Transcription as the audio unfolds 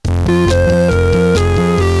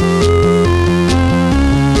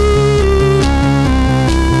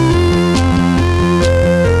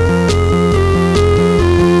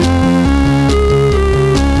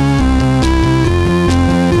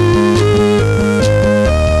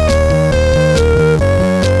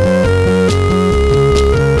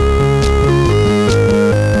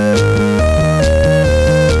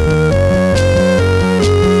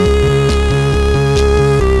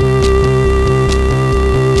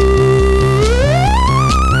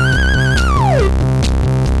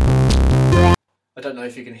I don't know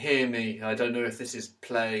if you can hear me. I don't know if this is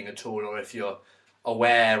playing at all or if you're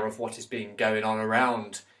aware of what has been going on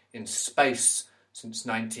around in space since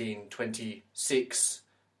 1926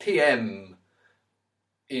 PM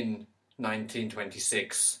in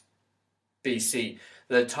 1926 BC.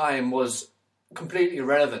 The time was completely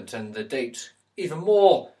irrelevant and the date even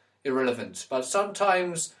more irrelevant. But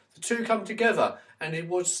sometimes the two come together, and it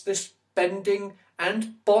was this bending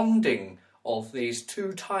and bonding of these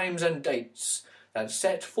two times and dates that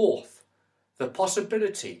set forth the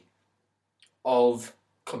possibility of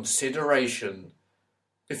consideration.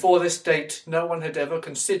 Before this date, no one had ever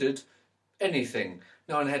considered anything.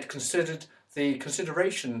 No one had considered the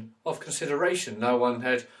consideration of consideration. No one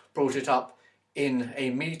had brought it up in a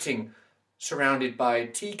meeting surrounded by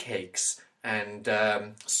tea cakes and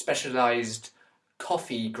specialised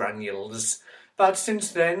coffee granules. But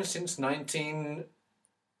since then, since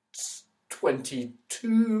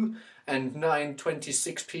 1922 and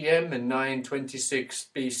 9:26 PM and 9:26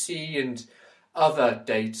 BC and other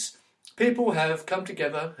dates, people have come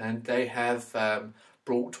together and they have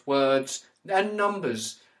brought words and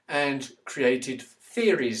numbers and created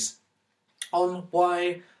theories on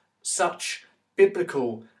why such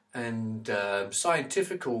biblical and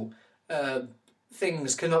scientifical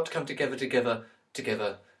things cannot come together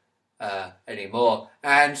anymore.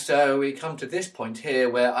 And so we come to this point here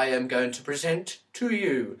where I am going to present to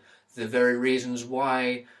you the very reasons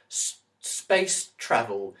why space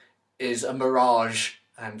travel is a mirage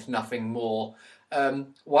and nothing more.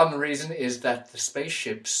 One reason is that the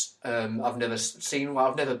spaceships, I've never seen one,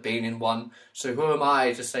 I've never been in one, so who am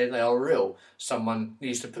I to say they are real? Someone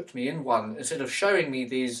needs to put me in one. Instead of showing me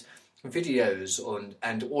these videos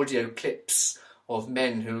and audio clips of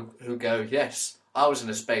men who go, yes, I was in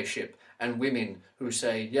a spaceship, and women who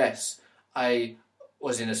say, yes, I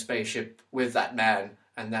was in a spaceship with that man,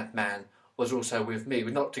 and that man was also with me.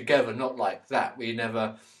 We're not together, not like that. We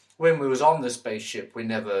never, when we was on the spaceship, we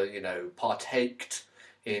never, partaked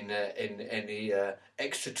in any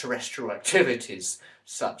extraterrestrial activities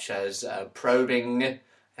such as probing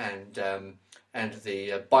and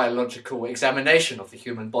the biological examination of the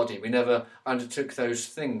human body. We never undertook those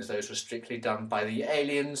things. Those were strictly done by the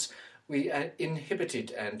aliens. We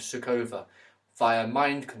inhibited and took over via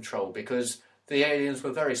mind control, because the aliens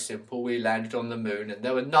were very simple. We landed on the moon and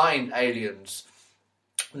there were 9 aliens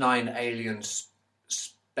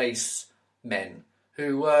space men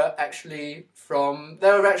who were actually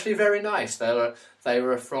very nice. They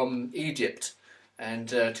were from Egypt, and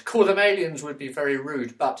to call them aliens would be very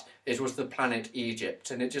rude, but it was the planet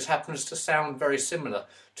Egypt, and it just happens to sound very similar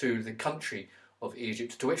to the country of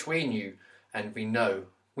Egypt, to which we knew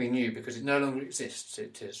because it no longer exists.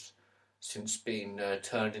 It has since been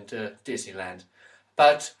turned into Disneyland.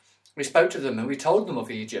 But we spoke to them and we told them of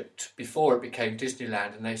Egypt before it became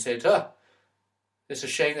Disneyland, and they said, it's a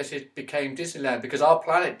shame that it became Disneyland because our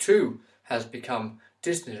planet too has become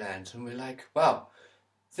Disneyland. And we're like, wow,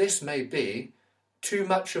 this may be too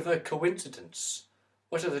much of a coincidence.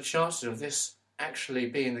 What are the chances of this actually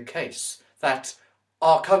being the case? That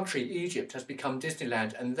our country, Egypt, has become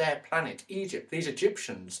Disneyland, and their planet, Egypt, these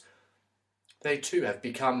Egyptians, they too have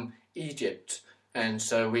become Egypt. And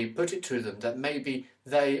so we put it to them that maybe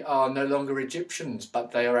they are no longer Egyptians,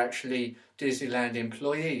 but they are actually Disneyland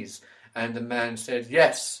employees. And the man said,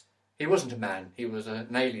 yes, he wasn't a man, he was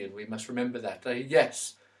an alien, we must remember that.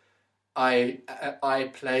 Yes, I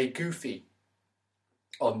play Goofy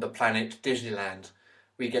on the planet Disneyland.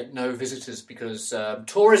 We get no visitors because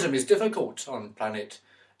tourism is difficult on planet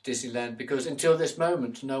Disneyland, because until this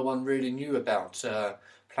moment no one really knew about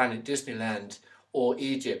planet Disneyland or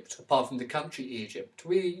Egypt, apart from the country Egypt.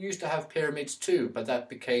 We used to have pyramids too, but that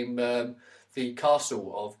became the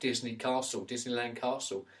castle of Disneyland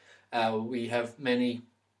Castle. We have many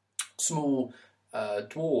small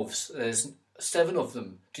dwarves. There's 7 of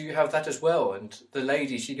them. Do you have that as well? And the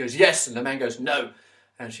lady, she goes, yes, and the man goes, no.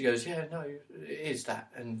 And she goes, yeah, no, it is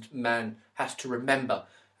that. And man has to remember,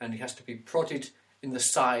 and he has to be prodded in the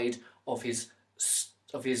side of his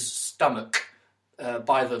stomach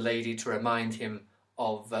by the lady to remind him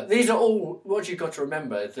these are all, what you've got to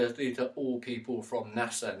remember, these are all people from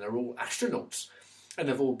NASA, and they're all astronauts, and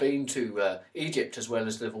they've all been to Egypt, as well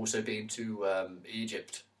as they've also been to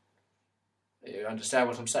Egypt. You understand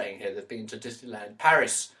what I'm saying here? They've been to Disneyland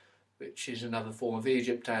Paris, which is another form of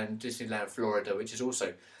Egypt, and Disneyland Florida, which is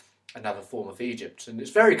also another form of Egypt. And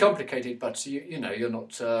it's very complicated, but you know, you're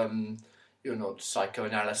not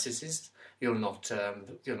psychoanalysts. You're not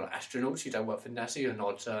astronauts. You don't work for NASA.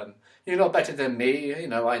 You're not better than me. You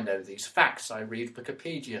know, I know these facts. I read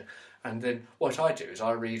Wikipedia, and then what I do is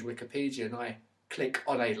I read Wikipedia and I click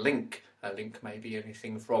on a link. A link may be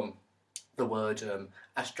anything from the word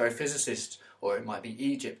astrophysicist, or it might be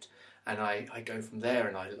Egypt. And I go from there,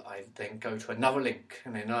 and I then go to another link.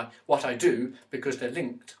 And then what I do, because they're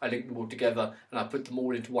linked, I link them all together, and I put them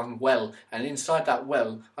all into one well. And inside that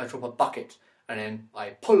well, I drop a bucket, and then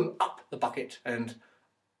I pull up the bucket, and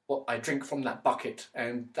what I drink from that bucket,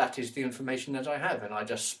 and that is the information that I have. And I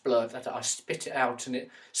just splurt that, I spit it out, and it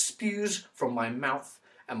spews from my mouth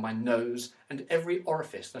and my nose and every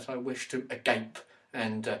orifice that I wish to agape.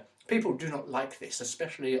 And people do not like this,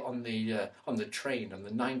 especially on the train, on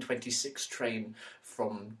the 9:26 train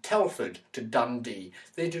from Telford to Dundee.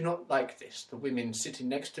 They do not like this. The women sitting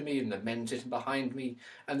next to me and the men sitting behind me,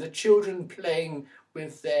 and the children playing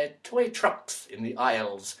with their toy trucks in the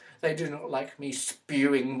aisles. They do not like me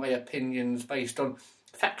spewing my opinions based on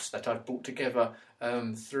facts that I've brought together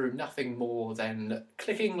through nothing more than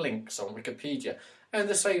clicking links on Wikipedia. And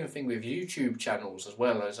the same thing with YouTube channels as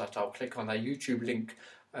well, as that I'll click on a YouTube link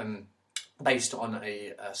based on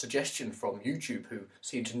a suggestion from YouTube, who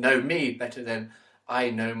seem to know me better than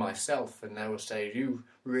I know myself, and they will say, you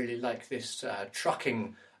really like this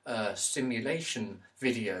trucking simulation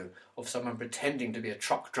video of someone pretending to be a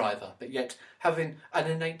truck driver but yet having an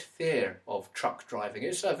innate fear of truck driving.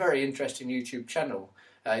 It's a very interesting YouTube channel.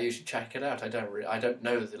 You should check it out. I don't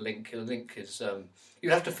know the link. The link is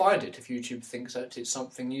you'd have to find it. If YouTube thinks that it's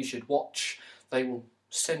something you should watch, they will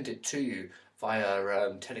send it to you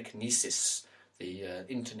via telekinesis. The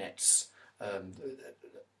internet's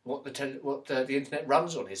what the internet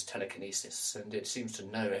runs on is telekinesis, and it seems to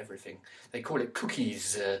know everything. They call it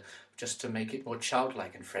cookies just to make it more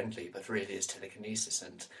childlike and friendly, but really it's telekinesis,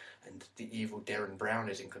 and the evil Darren Brown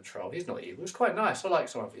is in control. He's not evil. It's quite nice. I like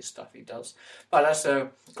some of his stuff he does, but that's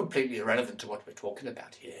completely irrelevant to what we're talking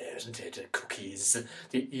about here, isn't it? Cookies,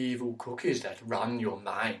 the evil cookies that run your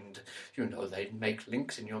mind. You know, they make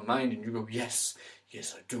links in your mind, and you go, yes,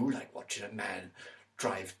 I do like watching a man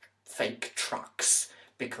drive fake trucks.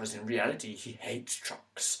 Because in reality, he hates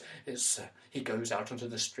trucks. He goes out onto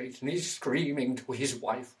the street and he's screaming to his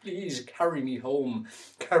wife, please carry me home,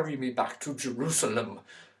 carry me back to Jerusalem.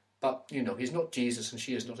 But, you know, he's not Jesus and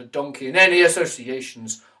she is not a donkey, and any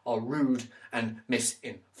associations are rude and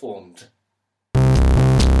misinformed.